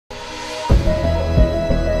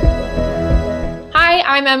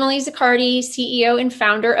I'm Emily Zaccardi, CEO and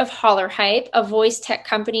founder of HollarHype, a voice tech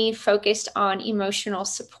company focused on emotional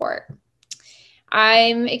support.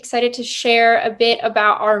 I'm excited to share a bit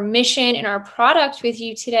about our mission and our product with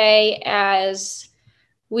you today, as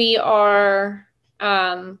we are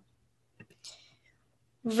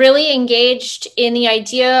really engaged in the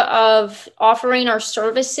idea of offering our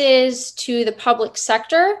services to the public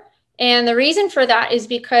sector. And the reason for that is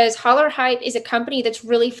because HollarHype is a company that's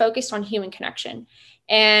really focused on human connection.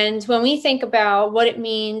 And when we think about what it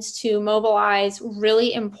means to mobilize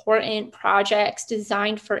really important projects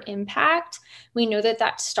designed for impact, we know that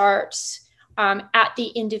that starts at the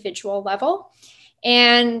individual level.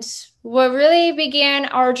 And what really began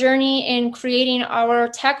our journey in creating our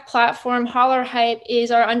tech platform, HollarHype,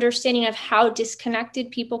 is our understanding of how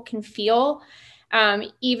disconnected people can feel,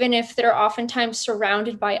 even if they're oftentimes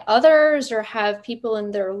surrounded by others or have people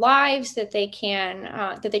in their lives that they can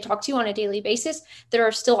that they talk to on a daily basis. There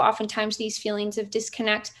are still oftentimes these feelings of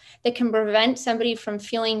disconnect that can prevent somebody from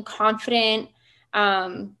feeling confident,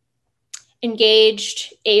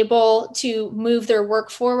 engaged, able to move their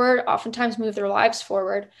work forward, oftentimes move their lives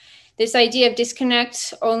forward. This idea of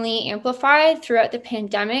disconnect only amplified throughout the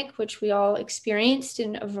pandemic, which we all experienced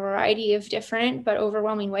in a variety of different but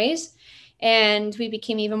overwhelming ways. And we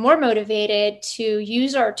became even more motivated to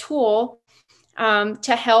use our tool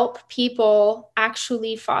to help people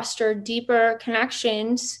actually foster deeper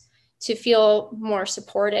connections to feel more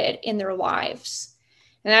supported in their lives.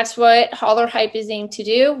 And that's what HollarHype is aimed to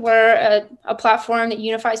do. We're a platform that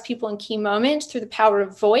unifies people in key moments through the power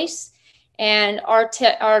of voice. And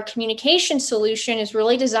our communication solution is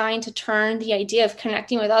really designed to turn the idea of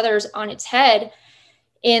connecting with others on its head,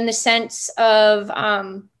 in the sense of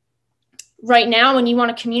right now, when you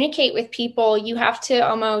want to communicate with people, you have to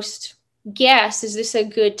almost guess, is this a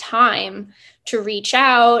good time to reach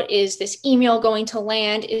out? Is this email going to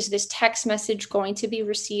land? Is this text message going to be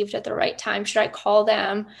received at the right time? Should I call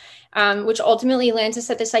them? Which ultimately lands us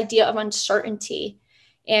at this idea of uncertainty.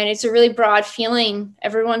 And it's a really broad feeling.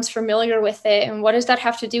 Everyone's familiar with it. And what does that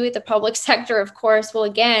have to do with the public sector? Of course, well,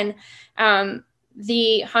 again,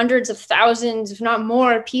 the hundreds of thousands, if not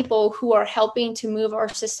more, people who are helping to move our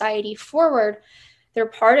society forward. They're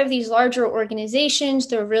part of these larger organizations.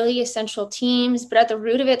 They're really essential teams, but at the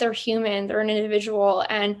root of it, they're human, they're an individual.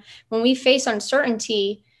 And when we face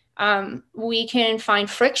uncertainty, we can find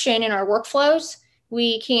friction in our workflows.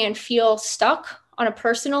 We can feel stuck on a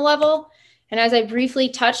personal level. And as I briefly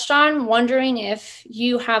touched on, wondering if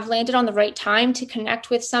you have landed on the right time to connect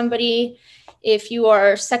with somebody, if you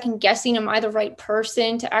are second guessing, am I the right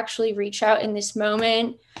person to actually reach out in this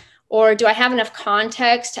moment? Or do I have enough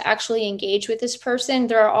context to actually engage with this person?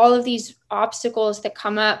 There are all of these obstacles that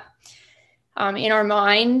come up in our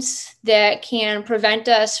minds that can prevent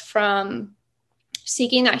us from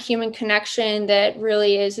seeking that human connection that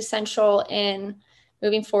really is essential in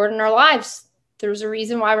moving forward in our lives. There's a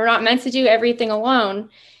reason why we're not meant to do everything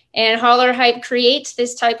alone. And HollarHype creates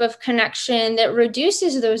this type of connection that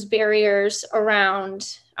reduces those barriers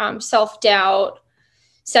around self-doubt,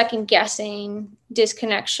 second guessing,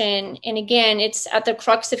 disconnection. And again, it's at the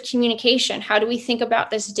crux of communication. How do we think about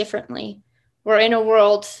this differently? We're in a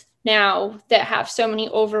world now that have so many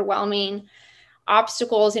overwhelming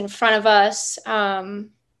obstacles in front of us.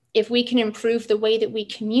 If we can improve the way that we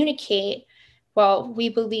communicate, well, we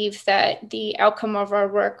believe that the outcome of our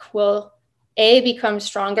work will A, become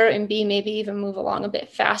stronger, and B, maybe even move along a bit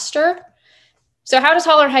faster. So how does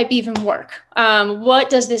HollarHype even work? What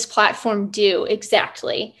does this platform do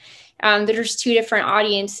exactly? There's two different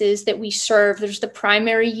audiences that we serve. There's the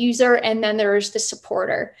primary user, and then there's the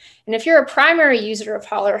supporter. And if you're a primary user of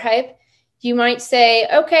HollarHype, you might say,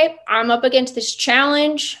 okay, I'm up against this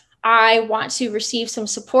challenge. I want to receive some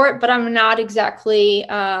support, but I'm not exactly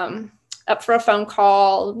up for a phone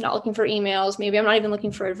call, I'm not looking for emails. Maybe I'm not even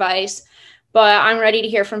looking for advice, but I'm ready to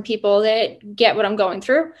hear from people that get what I'm going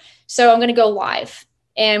through. So I'm going to go live.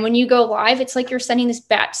 And when you go live, it's like you're sending this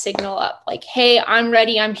bat signal up, like, hey, I'm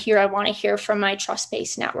ready. I'm here. I want to hear from my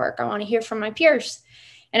trust-based network. I want to hear from my peers.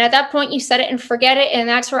 And at that point, you set it and forget it. And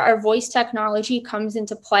that's where our voice technology comes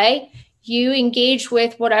into play. You engage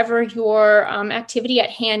with whatever your activity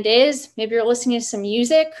at hand is. Maybe you're listening to some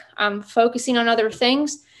music, focusing on other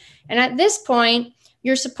things. And at this point,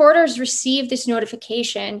 your supporters receive this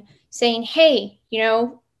notification saying, hey,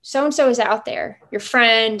 so-and-so is out there, your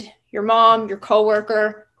friend, your mom, your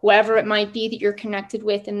coworker, whoever it might be that you're connected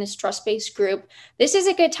with in this trust-based group. This is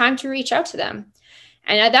a good time to reach out to them.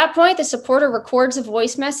 And at that point, the supporter records a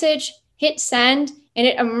voice message, hits send, and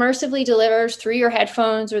it immersively delivers through your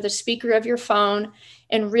headphones or the speaker of your phone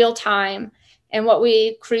in real time. And what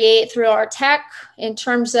we create through our tech in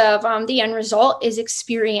terms of the end result is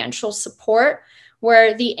experiential support,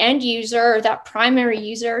 where the end user, that primary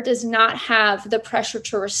user, does not have the pressure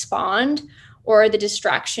to respond or the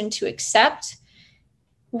distraction to accept,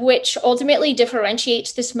 which ultimately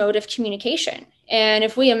differentiates this mode of communication. And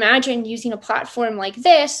if we imagine using a platform like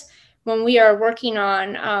this, when we are working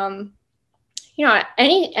on,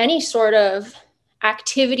 any sort of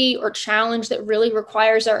activity or challenge that really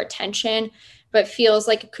requires our attention, but feels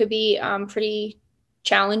like it could be pretty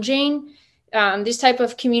challenging, this type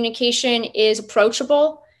of communication is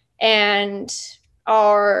approachable. And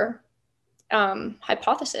our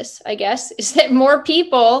hypothesis, I guess, is that more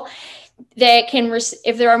people that can,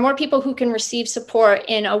 if there are more people who can receive support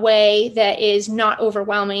in a way that is not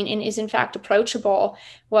overwhelming and is in fact approachable,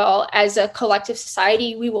 well, as a collective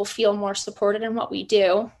society, we will feel more supported in what we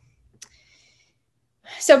do.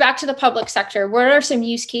 So back to the public sector, what are some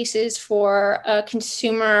use cases for a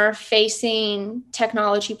consumer-facing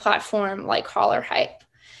technology platform like HollarHype?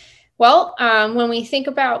 Well, when we think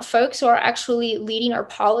about folks who are actually leading our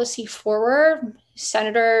policy forward,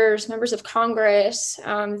 senators, members of Congress,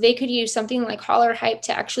 they could use something like HollarHype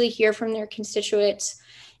to actually hear from their constituents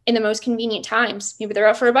in the most convenient times. Maybe they're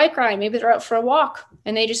out for a bike ride, maybe they're out for a walk,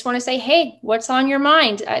 and they just want to say, hey, what's on your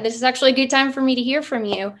mind? This is actually a good time for me to hear from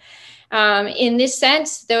you. In this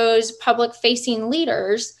sense, those public-facing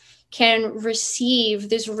leaders can receive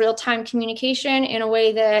this real-time communication in a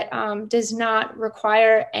way that does not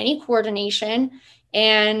require any coordination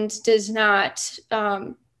and does not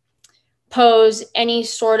pose any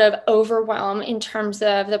sort of overwhelm in terms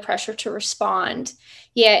of the pressure to respond.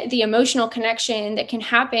 Yet the emotional connection that can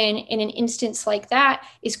happen in an instance like that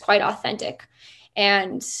is quite authentic.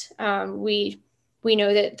 And we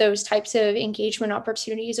know that those types of engagement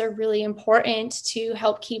opportunities are really important to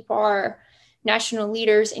help keep our national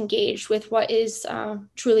leaders engaged with what is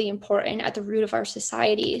truly important at the root of our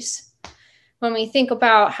societies. When we think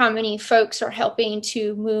about how many folks are helping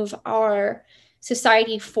to move our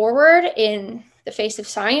society forward in the face of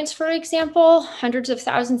science, for example, hundreds of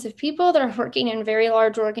thousands of people that are working in very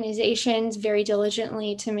large organizations very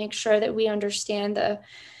diligently to make sure that we understand the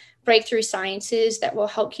breakthrough sciences that will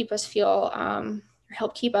help keep us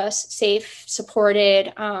help keep us safe,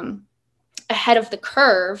 supported, ahead of the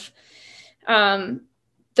curve.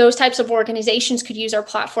 Those types of organizations could use our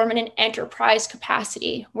platform in an enterprise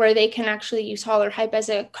capacity where they can actually use HollarHype as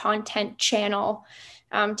a content channel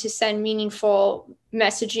to send meaningful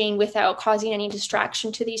messaging without causing any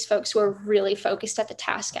distraction to these folks who are really focused at the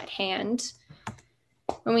task at hand.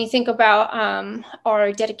 When we think about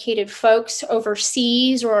our dedicated folks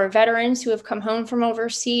overseas or our veterans who have come home from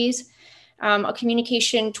overseas, a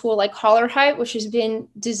communication tool like HollarHype, which has been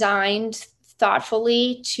designed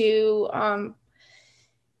thoughtfully to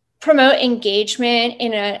promote engagement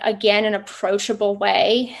in an approachable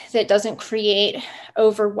way that doesn't create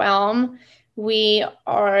overwhelm. We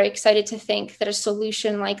are excited to think that a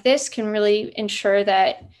solution like this can really ensure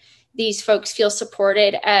that these folks feel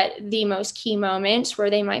supported at the most key moments where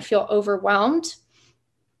they might feel overwhelmed.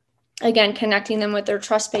 Again, connecting them with their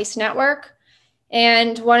trust-based network.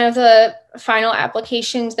 And one of the final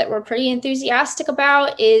applications that we're pretty enthusiastic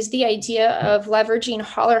about is the idea of leveraging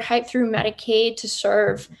HollarHype through Medicaid to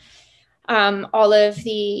serve all of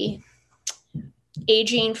the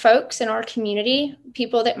aging folks in our community,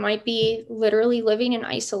 people that might be literally living in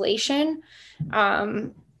isolation,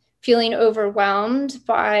 feeling overwhelmed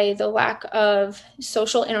by the lack of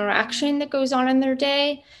social interaction that goes on in their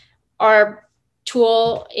day. Our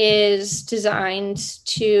tool is designed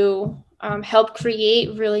to help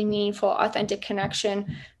create really meaningful, authentic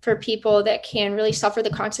connection for people that can really suffer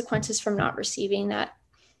the consequences from not receiving that.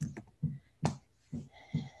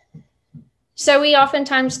 So we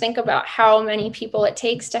oftentimes think about how many people it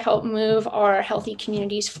takes to help move our healthy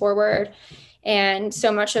communities forward. And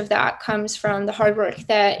so much of that comes from the hard work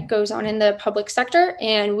that goes on in the public sector.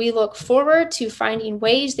 And we look forward to finding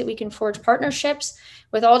ways that we can forge partnerships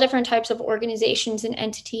with all different types of organizations and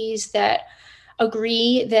entities that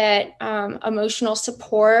agree that emotional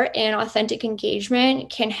support and authentic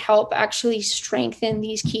engagement can help actually strengthen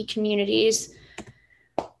these key communities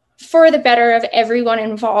for the better of everyone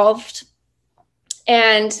involved.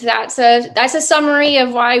 And that's a summary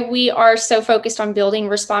of why we are so focused on building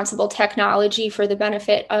responsible technology for the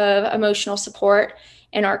benefit of emotional support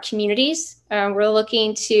in our communities. We're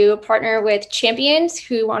looking to partner with champions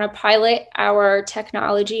who want to pilot our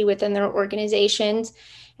technology within their organizations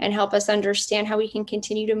and help us understand how we can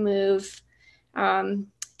continue to move the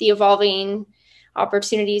evolving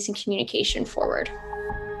opportunities and communication forward.